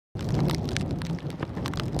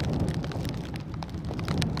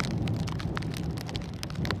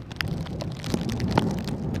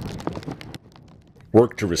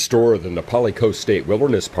Work to restore the Napali Coast State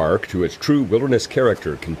Wilderness Park to its true wilderness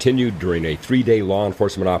character continued during a three-day law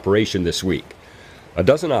enforcement operation this week. A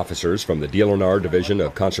dozen officers from the DLNR Division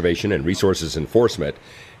of Conservation and Resources Enforcement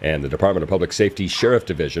and the Department of Public Safety Sheriff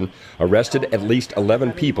Division arrested at least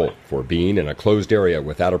 11 people for being in a closed area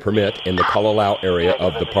without a permit in the Kalalau area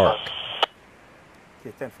of the park.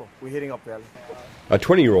 Okay, 10-4. We're heading up valley. A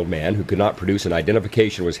 20-year-old man who could not produce an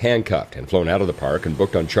identification was handcuffed and flown out of the park and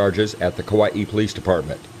booked on charges at the Kauai Police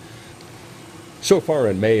Department. So far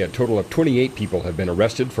in May, a total of 28 people have been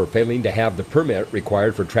arrested for failing to have the permit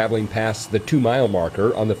required for traveling past the 2-mile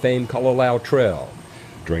marker on the famed Kalalau Trail.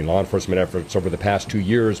 During law enforcement efforts over the past 2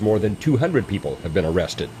 years, more than 200 people have been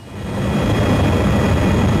arrested.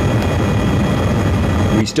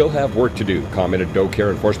 We still have work to do, commented Doe Care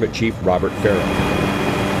Enforcement Chief Robert Farrell.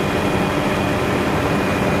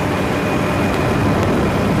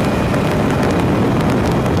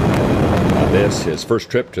 This, his first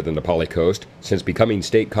trip to the Napali Coast since becoming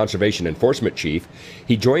State Conservation Enforcement Chief,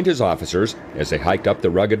 he joined his officers as they hiked up the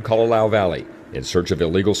rugged Kalalau Valley in search of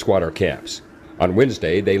illegal squatter camps. On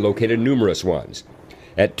Wednesday, they located numerous ones.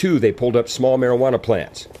 At 2, they pulled up small marijuana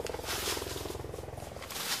plants.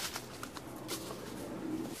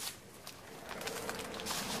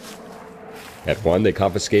 At 1, they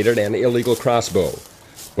confiscated an illegal crossbow.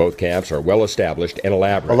 Both camps are well established and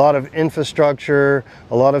elaborate. A lot of infrastructure,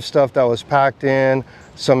 a lot of stuff that was packed in,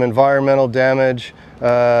 some environmental damage.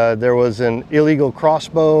 There was an illegal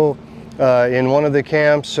crossbow in one of the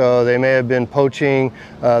camps, so they may have been poaching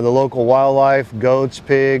the local wildlife, goats,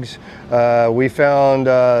 pigs. We found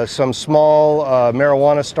some small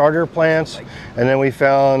marijuana starter plants, and then we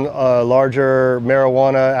found larger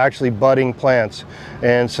marijuana, actually budding plants.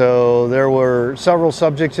 And so there were several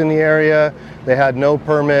subjects in the area. They had no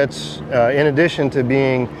permits, in addition to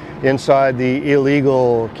being inside the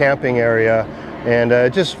illegal camping area. And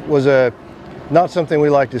it just was not something we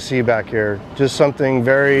like to see back here. Just something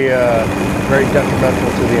very, very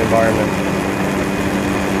detrimental to the environment.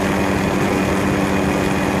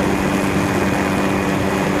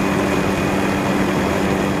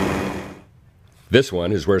 This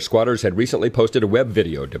one is where squatters had recently posted a web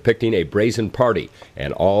video depicting a brazen party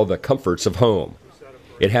and all the comforts of home.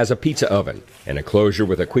 It has a pizza oven, an enclosure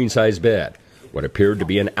with a queen-size bed, what appeared to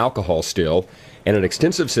be an alcohol still, and an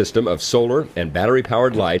extensive system of solar and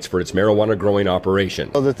battery-powered lights for its marijuana-growing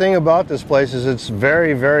operation. Well, the thing about this place is it's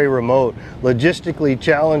very, very remote. Logistically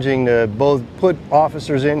challenging to both put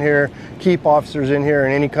officers in here, keep officers in here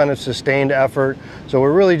in any kind of sustained effort. So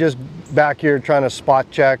we're really just back here trying to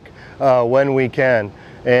spot check when we can.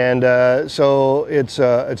 And so it's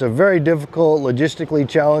a very difficult, logistically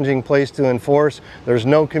challenging place to enforce. There's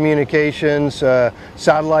no communications.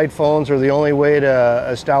 Satellite phones are the only way to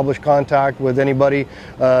establish contact with anybody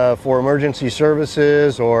for emergency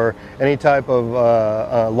services or any type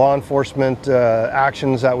of law enforcement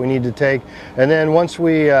actions that we need to take. And then once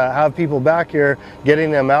we have people back here, getting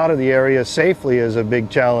them out of the area safely is a big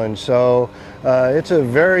challenge. So it's a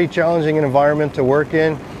very challenging environment to work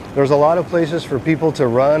in. There's a lot of places for people to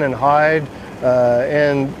run and hide,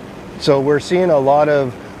 and so we're seeing a lot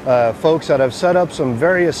of folks that have set up some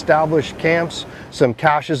very established camps, some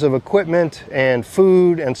caches of equipment and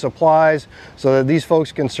food and supplies so that these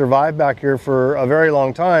folks can survive back here for a very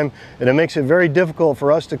long time. And it makes it very difficult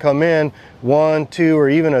for us to come in 1, 2, or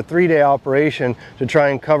even a 3-day operation to try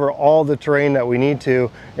and cover all the terrain that we need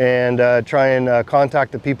to and try and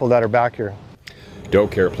contact the people that are back here. Doe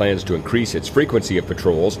Care plans to increase its frequency of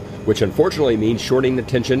patrols, which unfortunately means shortening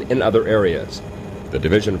attention in other areas. The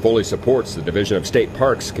division fully supports the Division of State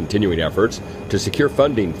Parks' continuing efforts to secure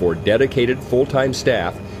funding for dedicated full-time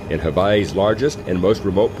staff in Hawaii's largest and most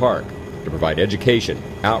remote park to provide education,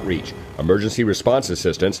 outreach, emergency response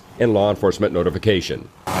assistance, and law enforcement notification.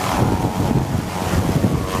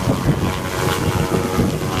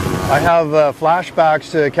 I have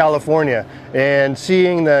flashbacks to California and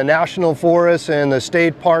seeing the national forests and the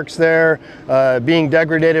state parks there being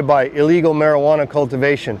degraded by illegal marijuana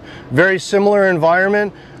cultivation. Very similar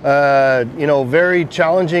environment, you know, very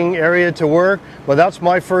challenging area to work, but that's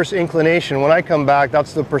my first inclination. When I come back,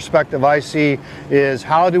 that's the perspective I see, is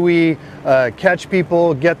how do we catch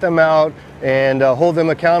people, get them out, and hold them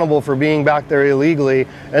accountable for being back there illegally.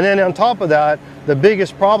 And then on top of that, the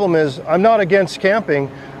biggest problem is I'm not against camping,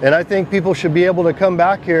 and I think people should be able to come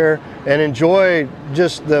back here and enjoy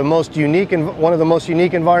just the most unique, one of the most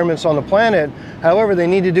unique environments on the planet. However, they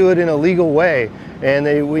need to do it in a legal way.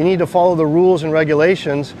 and we need to follow the rules and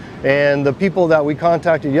regulations, and the people that we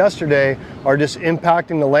contacted yesterday are just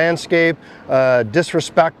impacting the landscape,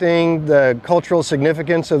 disrespecting the cultural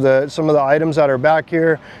significance of some of the items that are back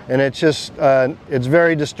here, and it's just it's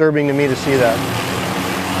very disturbing to me to see that.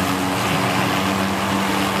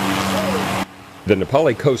 The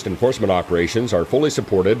Napali Coast enforcement operations are fully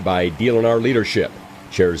supported by DLNR leadership.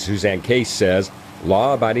 Chair Suzanne Case says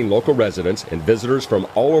law-abiding local residents and visitors from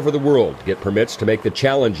all over the world get permits to make the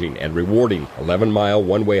challenging and rewarding 11-mile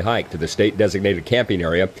one-way hike to the state-designated camping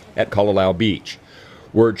area at Kalalau Beach.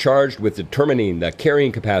 We're charged with determining the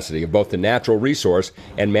carrying capacity of both the natural resource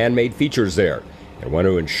and man-made features there, and want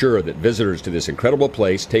to ensure that visitors to this incredible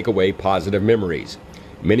place take away positive memories.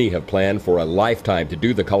 Many have planned for a lifetime to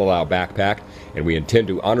do the Kalalau backpack, and we intend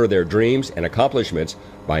to honor their dreams and accomplishments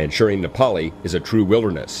by ensuring Napali is a true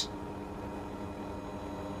wilderness.